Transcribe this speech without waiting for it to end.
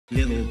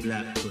Little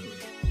black book.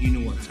 You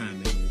know what time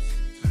it is.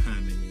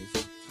 Time it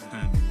is.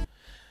 Time it is.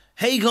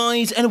 Hey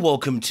guys, and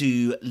welcome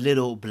to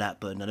Little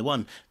Blackbird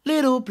 91.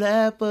 Little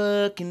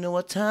Blackbird, you know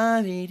what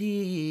time it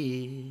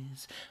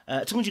is.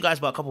 Talking to you guys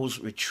about Couples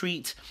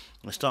Retreat.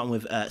 We're starting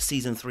with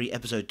Season 3,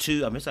 Episode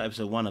 2. I missed out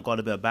Episode 1. I got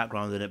a bit of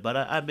background in it, but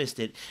I missed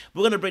it.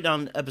 We're going to break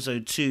down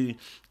Episode 2, and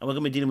we're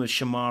going to be dealing with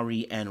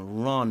Shammari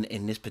and Ron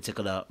in this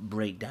particular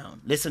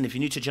breakdown. Listen, if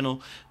you're new to the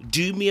channel,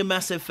 do me a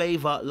massive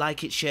favor.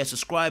 Like it, share,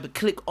 subscribe.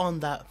 Click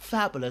on that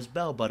fabulous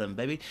bell button,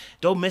 baby.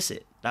 Don't miss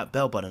it. That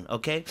bell button,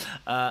 okay?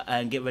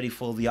 And get ready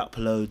for the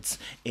uploads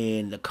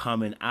in the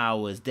coming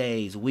hours,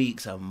 days,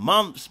 weeks, and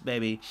months,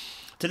 baby.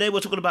 Today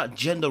we're talking about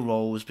gender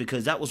roles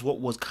because that was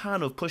what was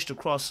kind of pushed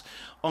across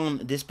on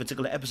this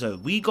particular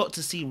episode. We got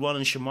to see Ron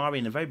and Shammari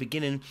in the very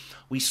beginning.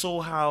 We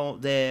saw how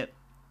their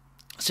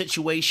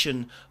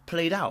situation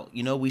played out.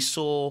 You know, we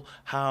saw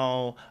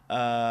how,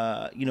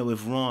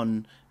 with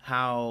Ron,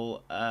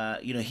 how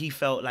he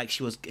felt like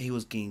he was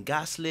getting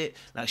gaslit,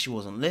 like she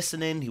wasn't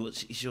listening,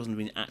 she wasn't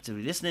being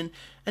actively listening,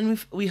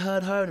 and we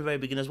heard her in the very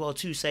beginning as well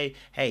too say,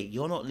 hey,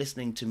 you're not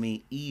listening to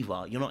me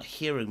either, you're not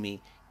hearing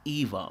me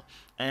either.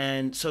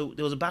 And so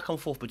there was a back and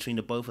forth between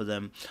the both of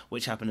them,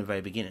 which happened in the very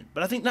beginning.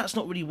 But I think that's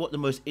not really what the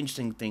most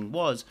interesting thing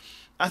was.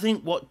 I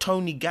think what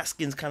Tony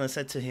Gaskins kind of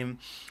said to him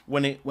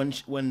when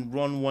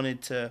Ron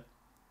wanted to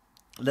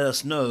let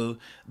us know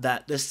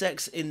that the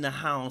sex in the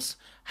house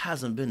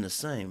hasn't been the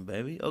same,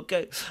 baby.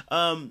 Okay,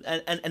 and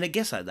it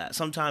gets like that.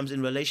 Sometimes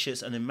in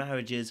relationships and in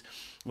marriages,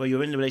 where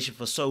you're in the relationship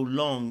for so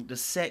long, the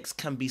sex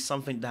can be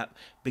something that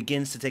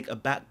begins to take a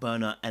back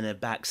burner and a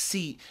back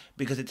seat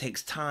because it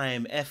takes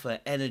time, effort,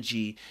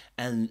 energy,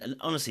 and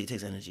honestly, it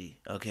takes energy.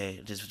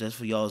 Okay, just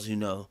for y'all who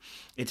know,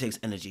 it takes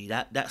energy.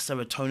 That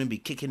serotonin be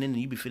kicking in,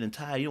 and you be feeling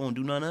tired. You don't want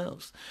to do nothing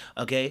else.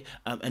 Okay,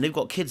 and they've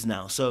got kids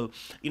now, so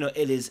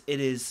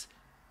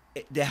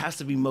there has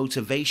to be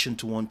motivation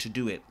to want to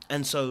do it.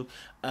 And so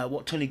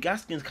what Tony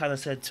Gaskins kind of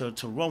said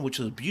to Ron, which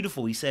was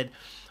beautiful, he said,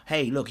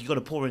 hey, look, you got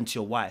to pour into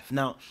your wife.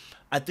 Now,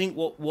 I think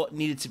what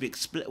needs to be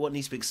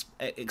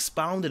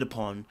expounded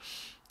upon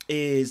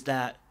is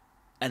that,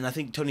 and I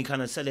think Tony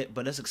kind of said it,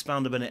 but let's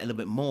expound upon it a little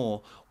bit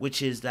more,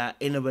 which is that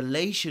in a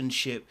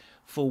relationship,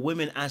 for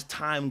women, as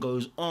time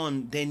goes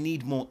on, they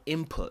need more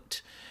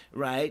input,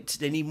 right?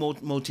 They need more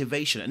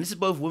motivation. And this is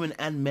both women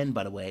and men,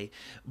 by the way,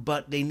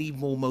 but they need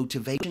more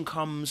motivation.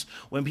 Comes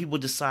when people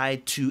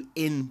decide to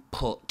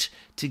input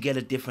to get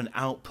a different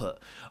output.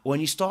 When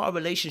you start a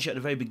relationship at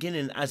the very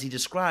beginning, as he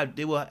described,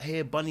 they were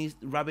here, bunny,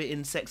 rabbit,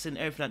 insects, and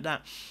everything like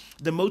that.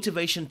 The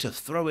motivation to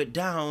throw it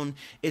down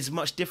is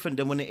much different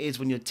than when it is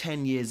when you're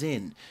 10 years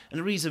in. And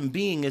the reason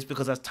being is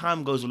because as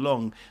time goes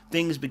along,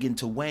 things begin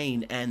to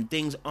wane and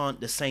things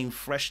aren't the same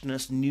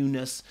freshness,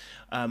 newness,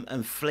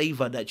 and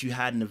flavor that you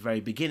had in the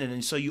very beginning.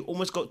 And so you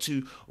almost got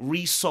to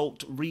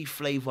re-salt,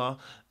 re-flavor,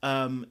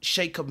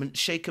 shake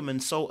them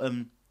and salt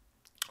them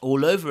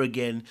all over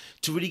again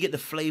to really get the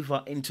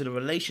flavor into the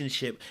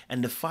relationship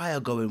and the fire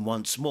going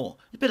once more.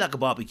 It's a bit like a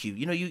barbecue.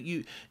 You know,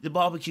 the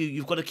barbecue,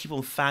 you've got to keep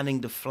on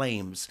fanning the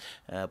flames.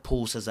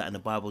 Paul says that in the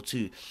Bible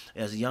too.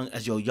 You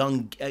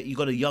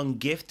got a young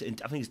gift, and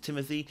I think it's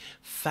Timothy.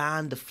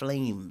 Fan the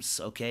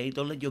flames, okay?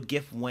 Don't let your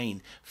gift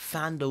wane.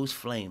 Fan those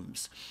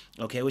flames,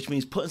 okay? Which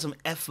means putting some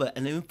effort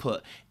and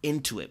input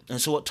into it.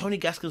 And so what Tony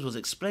Gaskins was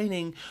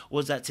explaining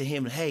was that to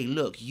him, hey,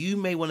 look, you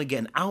may want to get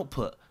an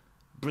output,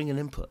 bring an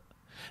input.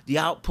 The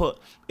output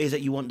is that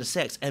you want the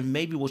sex, and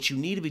maybe what you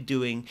need to be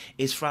doing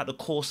is throughout the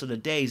course of the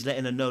days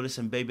letting her know,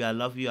 listen, baby, I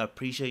love you, I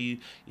appreciate you,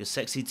 you're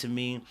sexy to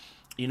me,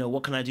 you know,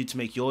 what can I do to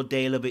make your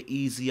day a little bit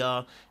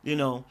easier, you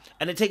know.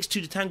 And it takes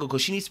two to tango,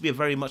 because she needs to be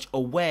very much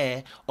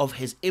aware of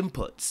his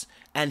inputs,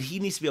 and he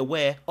needs to be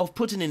aware of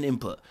putting in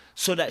input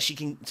so that he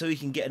can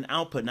get an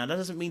output. Now, that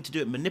doesn't mean to do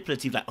it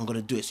manipulative, like I'm going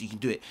to do it so you can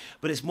do it,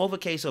 but it's more of a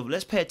case of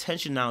let's pay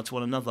attention now to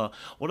one another.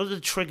 What are the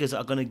triggers that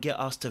are going to get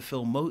us to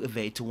feel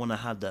motivated to want to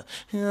have I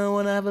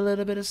want to have a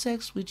little bit of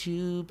sex with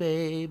you,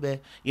 baby,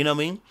 you know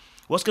what I mean?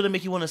 What's going to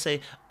make you want to say,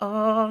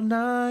 all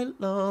night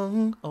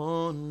long,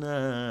 all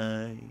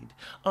night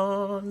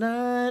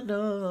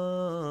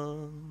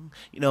long?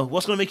 You know,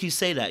 what's going to make you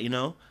say that, you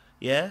know?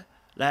 Yeah?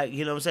 Like,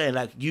 you know what I'm saying?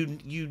 Like, you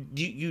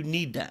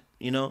need that,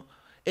 you know?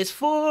 It's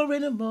 4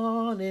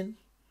 a.m.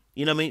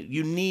 You know what I mean?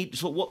 You need,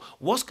 so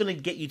what's going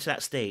to get you to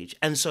that stage?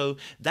 And so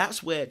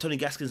that's where Tony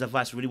Gaskins'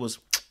 advice really was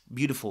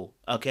beautiful,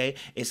 okay?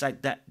 It's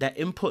like that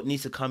input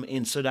needs to come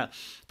in so that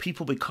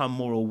people become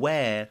more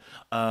aware,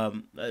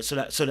 so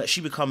that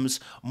she becomes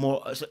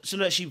more, so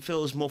that she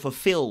feels more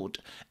fulfilled,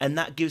 and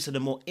that gives her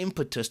the more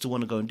impetus to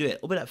want to go and do it.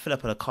 Or be like fill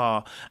up in a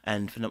car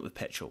and fill up with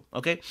petrol,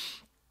 okay?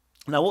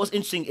 Now, what's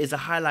interesting is the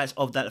highlights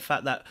of that, the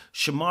fact that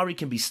Shammari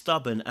can be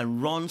stubborn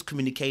and Ron's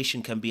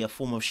communication can be a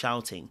form of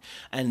shouting.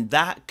 And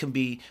that can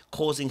be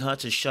causing her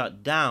to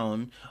shut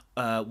down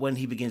when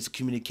he begins to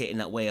communicate in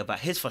that way about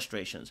his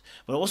frustrations.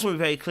 But I also want to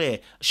be very clear,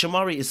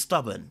 Shammari is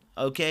stubborn,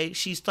 okay?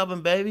 She's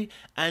stubborn, baby,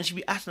 and she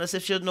be acting as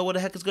if she doesn't know what the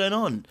heck is going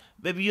on.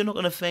 Baby, you're not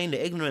going to feign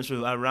the ignorance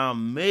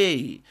around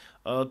me,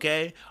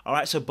 Okay, all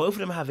right. So both of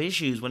them have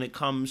issues when it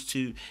comes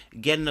to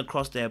getting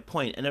across their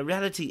point, and the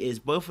reality is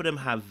both of them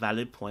have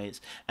valid points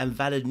and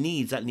valid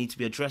needs that need to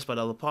be addressed by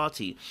the other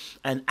party.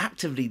 And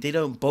actively, they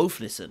don't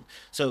both listen.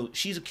 So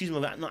she's accusing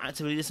him of not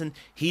actively listening.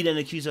 He then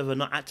accuses her of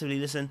not actively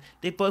listening.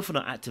 They both are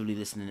not actively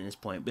listening at this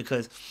point,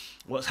 because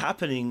what's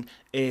happening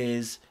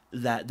is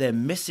that they're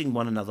missing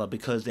one another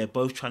because they're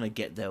both trying to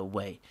get their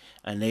way,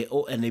 and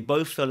they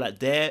both feel like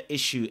their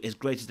issue is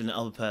greater than the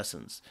other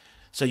person's.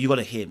 So you got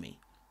to hear me.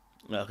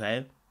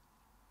 Okay.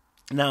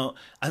 Now,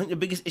 I think the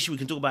biggest issue we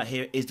can talk about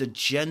here is the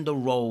gender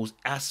roles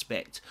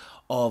aspect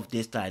of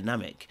this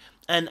dynamic.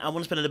 And I want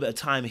to spend a little bit of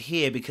time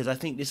here because I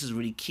think this is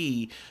really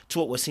key to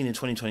what we're seeing in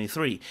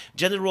 2023.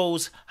 Gender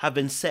roles have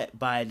been set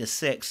by the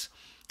sex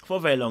for a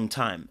very long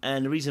time,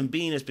 and the reason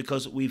being is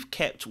because we've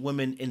kept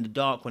women in the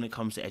dark when it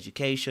comes to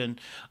education,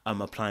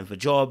 applying for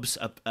jobs,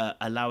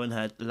 allowing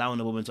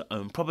a woman to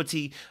own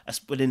property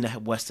within the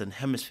Western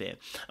Hemisphere.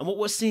 And what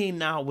we're seeing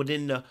now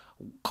within the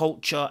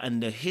culture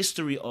and the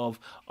history of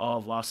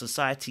our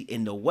society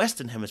in the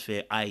Western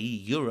Hemisphere,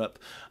 i.e., Europe,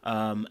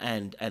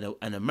 and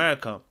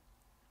America,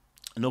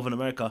 Northern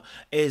America,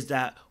 is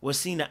that we're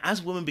seeing that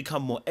as women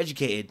become more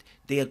educated,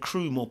 they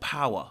accrue more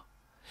power.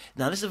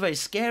 Now, this is very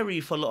scary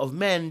for a lot of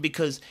men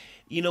because,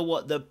 you know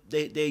what,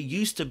 they're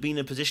used to being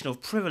in a position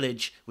of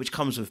privilege, which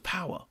comes with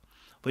power,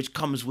 which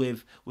comes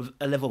with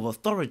a level of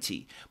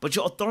authority. But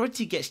your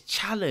authority gets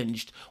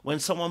challenged when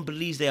someone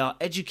believes they are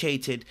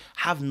educated,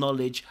 have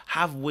knowledge,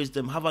 have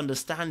wisdom, have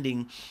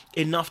understanding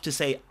enough to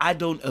say, I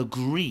don't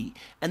agree.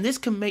 And this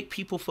can make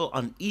people feel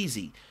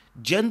uneasy.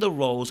 Gender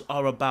roles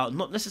are about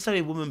not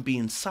necessarily women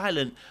being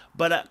silent,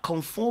 but at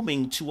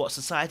conforming to what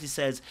society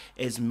says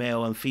is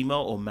male and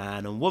female, or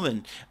man and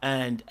woman.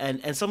 And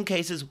in some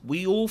cases,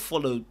 we all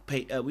follow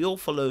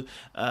the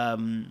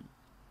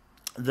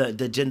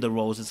gender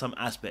roles in some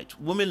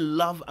aspect. Women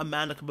love a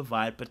man that can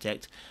provide,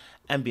 protect,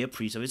 and be a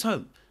priest of his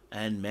home.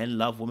 And men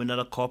love women that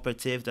are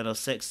cooperative, that are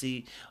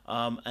sexy,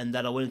 and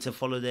that are willing to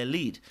follow their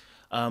lead.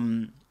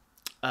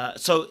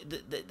 So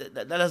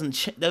that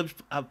doesn't those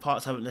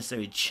parts haven't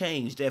necessarily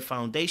changed. They're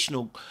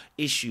foundational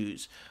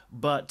issues,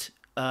 but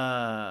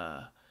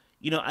I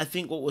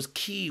think what was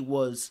key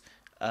was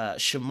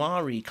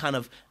Shammari kind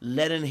of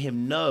letting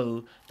him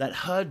know that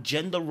her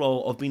gender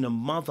role of being a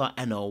mother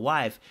and a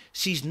wife,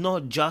 she's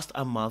not just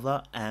a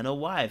mother and a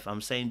wife. I'm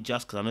saying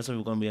just because I know some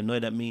people are going to be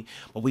annoyed at me,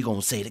 but we're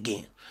going to say it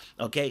again.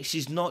 Okay,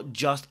 she's not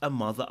just a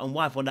mother and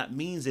wife. What that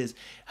means is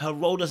her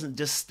role doesn't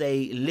just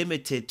stay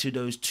limited to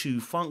those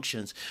two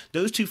functions.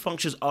 Those two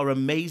functions are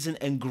amazing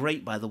and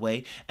great, by the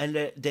way, and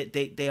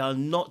they are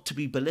not to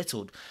be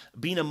belittled.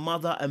 Being a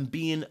mother and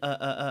being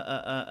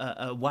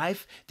a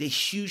wife, they're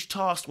huge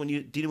tasks when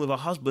you're dealing with a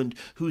husband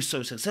who's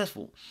so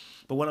successful.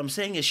 But what I'm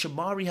saying is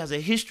Shammari has a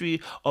history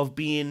of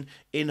being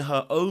in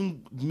her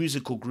own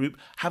musical group,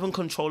 having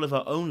control of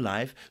her own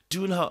life,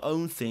 doing her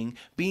own thing,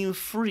 being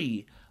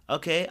free.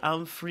 Okay,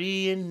 I'm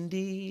free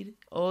indeed.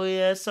 Oh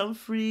yes, I'm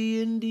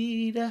free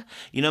indeed.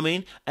 You know what I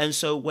mean? And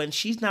so when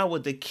she's now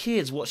with the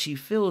kids, what she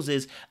feels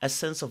is a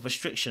sense of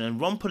restriction.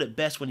 And Ron put it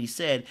best when he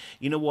said,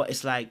 you know what,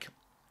 it's like,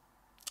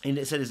 and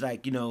it said it's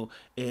like,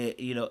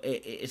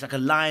 it's like a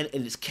lion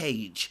in its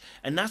cage.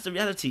 And that's the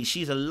reality.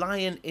 She's a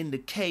lion in the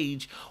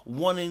cage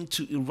wanting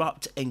to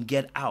erupt and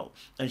get out.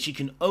 And she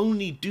can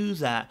only do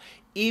that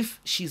if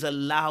she's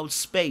allowed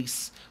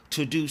space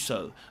to do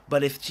so.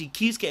 But if she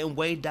keeps getting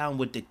weighed down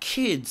with the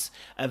kids,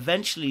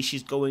 eventually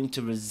she's going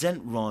to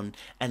resent Ron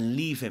and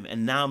leave him.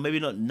 And now, maybe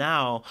not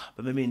now,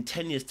 but maybe in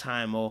 10 years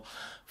time or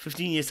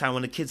 15 years time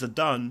when the kids are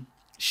done,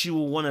 she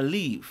will want to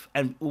leave,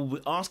 and we'll be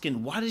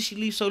asking, why did she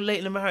leave so late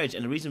in the marriage?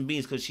 And the reason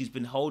being is because she's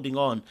been holding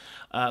on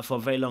for a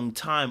very long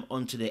time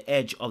onto the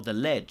edge of the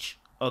ledge.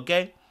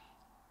 Okay,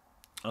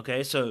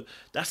 so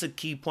that's a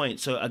key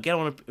point. So again, I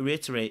want to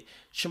reiterate,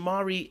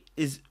 Shammari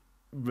is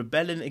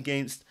rebelling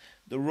against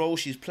the role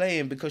she's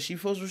playing because she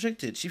feels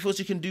restricted. She feels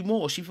she can do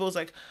more. She feels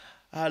like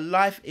her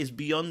life is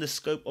beyond the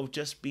scope of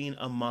just being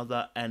a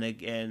mother and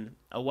again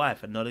a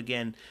wife. And not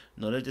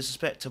a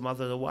disrespect to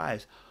mothers or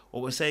wives.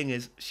 What we're saying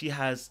is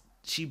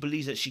she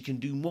believes that she can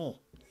do more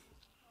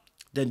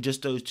than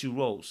just those two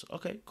roles.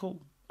 Okay, cool.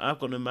 I'm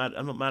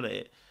not mad at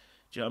it.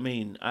 Do you know what I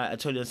mean? I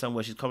totally understand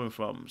where she's coming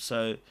from.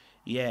 So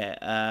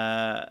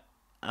yeah,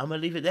 I'm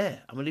gonna leave it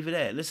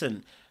there.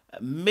 Listen,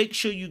 make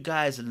sure you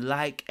guys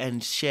like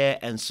and share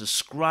and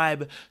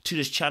subscribe to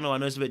this channel. I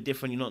know it's a bit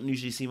different. You don't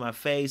usually see my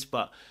face,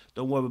 but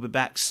don't worry, we'll be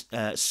back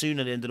soon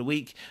at the end of the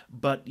week.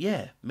 But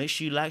yeah, make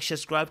sure you like, share,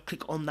 subscribe,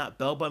 click on that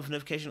bell button for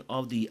notification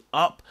of the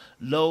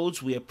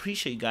uploads. We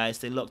appreciate you guys.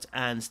 Stay locked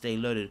and stay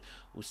loaded.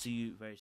 We'll see you very soon.